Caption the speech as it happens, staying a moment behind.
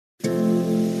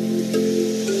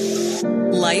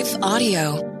Life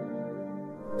Audio.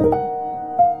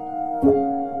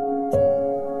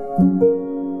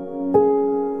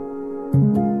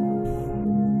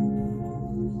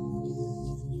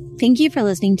 Thank you for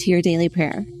listening to Your Daily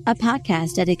Prayer, a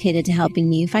podcast dedicated to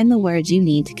helping you find the words you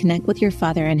need to connect with your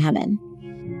Father in heaven.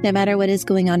 No matter what is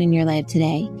going on in your life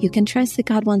today, you can trust that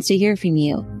God wants to hear from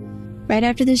you. Right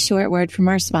after this short word from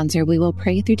our sponsor, we will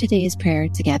pray through today's prayer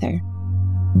together.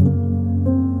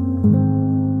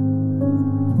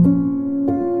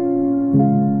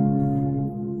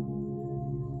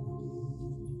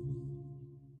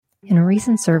 In a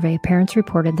recent survey, parents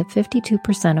reported that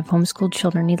 52% of homeschooled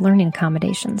children need learning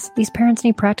accommodations. These parents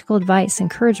need practical advice,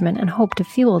 encouragement, and hope to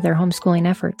fuel their homeschooling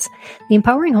efforts. The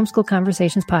Empowering Homeschool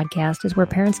Conversations podcast is where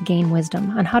parents gain wisdom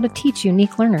on how to teach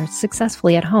unique learners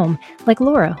successfully at home, like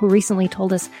Laura, who recently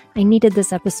told us, "I needed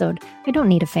this episode. I don't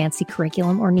need a fancy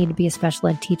curriculum or need to be a special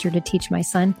ed teacher to teach my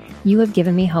son. You have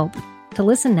given me hope." To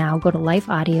listen now, go to Life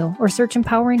Audio or search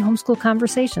Empowering Homeschool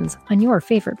Conversations on your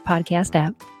favorite podcast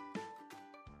app.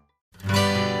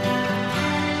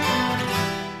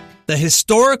 The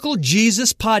Historical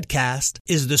Jesus Podcast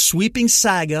is the sweeping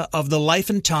saga of the life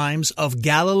and times of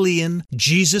Galilean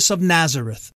Jesus of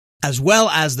Nazareth, as well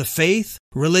as the faith,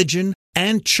 religion,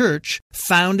 and church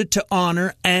founded to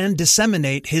honor and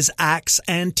disseminate his acts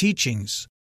and teachings.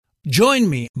 Join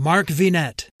me, Mark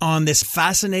Vinette, on this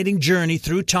fascinating journey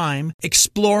through time,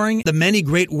 exploring the many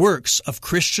great works of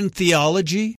Christian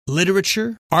theology,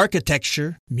 literature,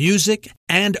 architecture, music,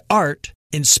 and art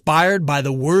inspired by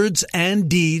the words and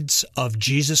deeds of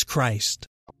Jesus Christ.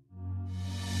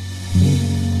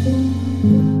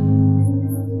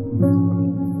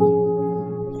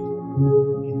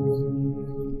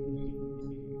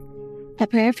 A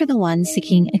prayer for the one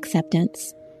seeking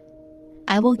acceptance.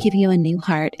 I will give you a new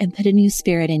heart and put a new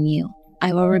spirit in you.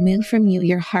 I will remove from you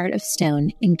your heart of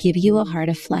stone and give you a heart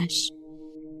of flesh.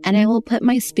 And I will put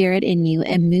my spirit in you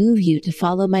and move you to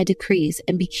follow my decrees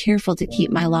and be careful to keep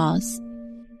my laws.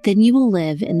 Then you will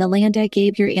live in the land I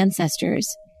gave your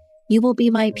ancestors. You will be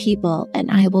my people,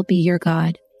 and I will be your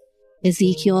God.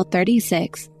 Ezekiel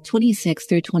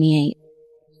 36:26-28.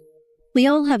 We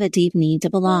all have a deep need to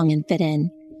belong and fit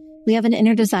in. We have an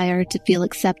inner desire to feel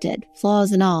accepted,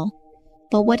 flaws and all.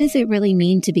 But what does it really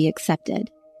mean to be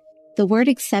accepted? The word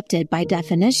accepted, by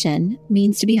definition,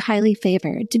 means to be highly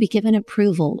favored, to be given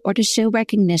approval, or to show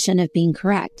recognition of being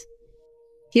correct.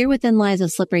 Here within lies a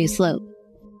slippery slope.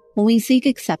 When we seek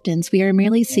acceptance, we are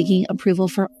merely seeking approval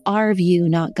for our view,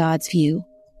 not God's view.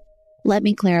 Let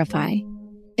me clarify.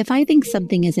 If I think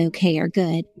something is okay or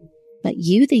good, but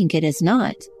you think it is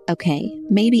not okay,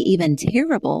 maybe even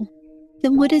terrible,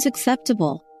 then what is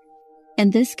acceptable? In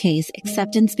this case,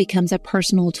 acceptance becomes a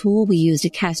personal tool we use to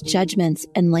cast judgments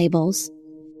and labels.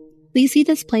 We see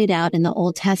this played out in the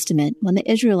Old Testament when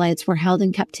the Israelites were held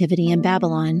in captivity in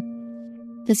Babylon.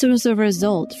 This was a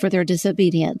result for their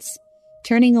disobedience,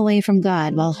 turning away from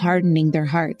God while hardening their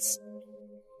hearts.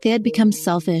 They had become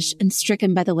selfish and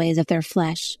stricken by the ways of their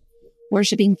flesh,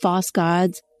 worshiping false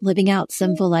gods, living out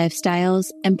sinful lifestyles,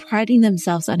 and priding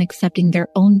themselves on accepting their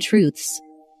own truths.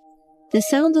 This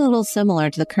sounds a little similar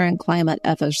to the current climate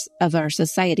of our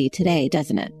society today,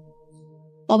 doesn't it?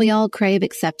 While we all crave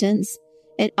acceptance,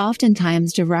 it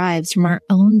oftentimes derives from our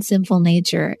own sinful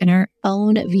nature and our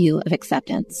own view of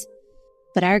acceptance.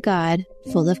 But our God,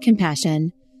 full of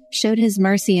compassion, showed his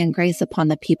mercy and grace upon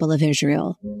the people of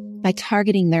Israel by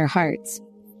targeting their hearts.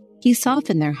 He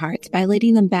softened their hearts by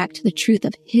leading them back to the truth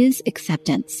of his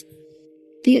acceptance,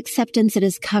 the acceptance that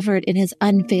is covered in his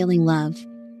unfailing love.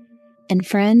 And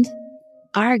friend,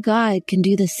 our God can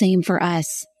do the same for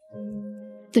us.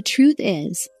 The truth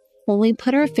is, when we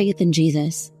put our faith in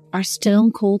Jesus, our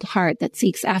stone-cold heart that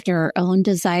seeks after our own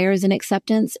desires and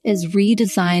acceptance is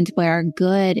redesigned by our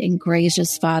good and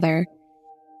gracious Father.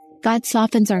 God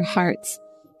softens our hearts,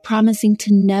 promising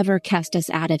to never cast us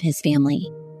out of his family.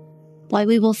 While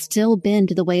we will still bend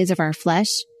to the ways of our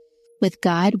flesh, with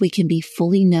God we can be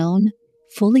fully known,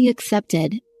 fully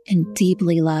accepted, and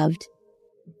deeply loved.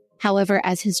 However,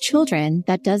 as his children,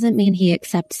 that doesn't mean he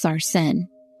accepts our sin.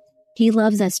 He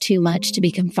loves us too much to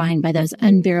be confined by those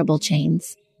unbearable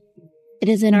chains. It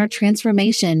is in our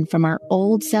transformation from our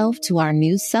old self to our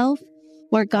new self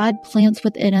where God plants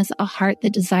within us a heart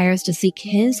that desires to seek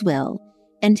his will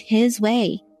and his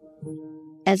way.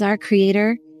 As our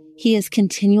creator, he is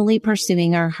continually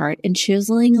pursuing our heart and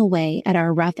chiseling away at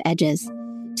our rough edges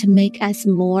to make us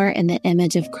more in the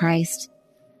image of Christ.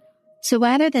 So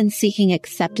rather than seeking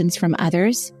acceptance from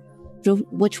others,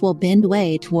 which will bend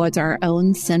way towards our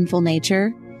own sinful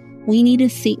nature, we need to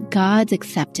seek God's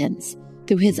acceptance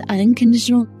through his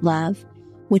unconditional love,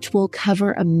 which will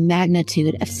cover a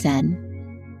magnitude of sin.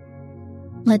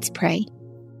 Let's pray.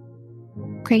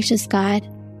 Gracious God,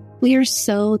 we are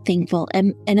so thankful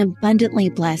and abundantly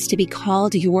blessed to be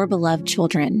called your beloved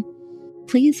children.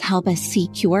 Please help us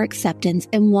seek your acceptance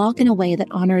and walk in a way that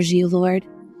honors you, Lord.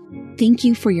 Thank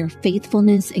you for your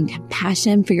faithfulness and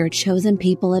compassion for your chosen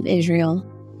people of Israel.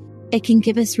 It can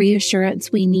give us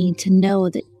reassurance we need to know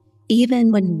that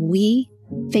even when we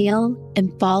fail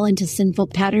and fall into sinful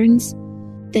patterns,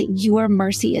 that your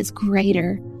mercy is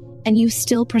greater and you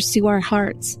still pursue our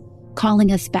hearts,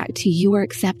 calling us back to your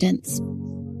acceptance.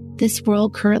 This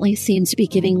world currently seems to be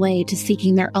giving way to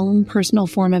seeking their own personal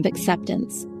form of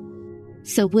acceptance.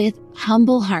 So with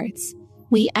humble hearts,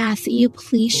 we ask that you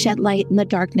please shed light in the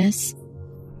darkness.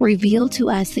 Reveal to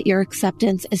us that your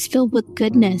acceptance is filled with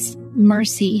goodness,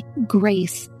 mercy,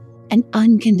 grace, and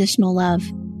unconditional love.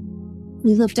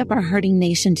 We lift up our hurting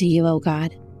nation to you, O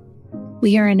God.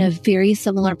 We are in a very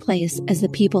similar place as the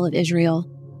people of Israel.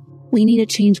 We need to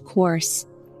change course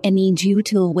and need you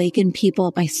to awaken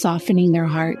people by softening their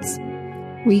hearts.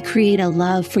 Recreate a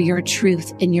love for your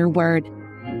truth and your word.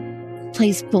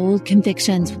 Place bold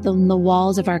convictions within the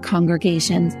walls of our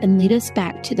congregations and lead us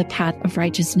back to the path of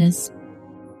righteousness.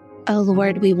 Oh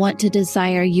Lord, we want to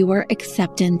desire your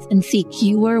acceptance and seek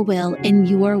your will and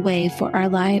your way for our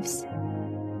lives.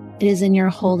 It is in your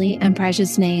holy and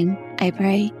precious name I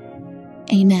pray.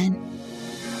 Amen.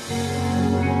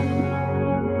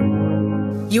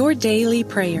 Your Daily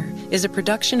Prayer is a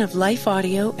production of Life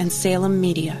Audio and Salem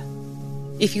Media.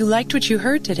 If you liked what you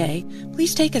heard today,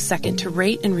 please take a second to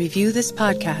rate and review this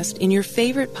podcast in your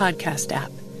favorite podcast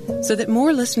app so that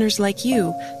more listeners like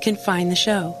you can find the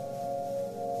show.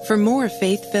 For more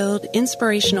faith-filled,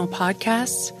 inspirational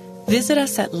podcasts, visit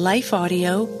us at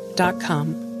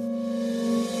lifeaudio.com.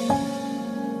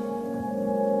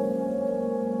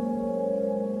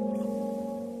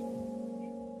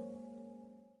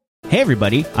 Hey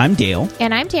everybody, I'm Dale.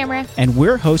 And I'm Tamara. And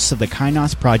we're hosts of the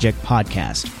Kainos Project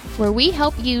podcast, where we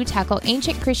help you tackle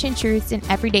ancient Christian truths in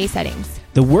everyday settings.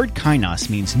 The word Kainos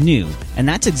means new, and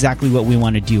that's exactly what we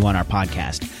want to do on our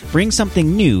podcast. Bring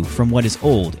something new from what is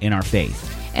old in our faith.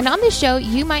 And on this show,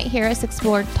 you might hear us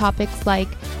explore topics like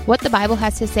what the Bible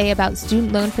has to say about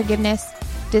student loan forgiveness,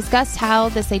 discuss how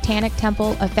the Satanic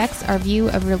Temple affects our view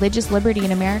of religious liberty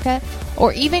in America,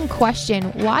 or even question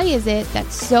why is it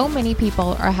that so many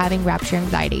people are having rapture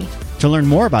anxiety. To learn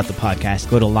more about the podcast,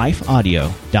 go to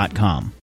lifeaudio.com.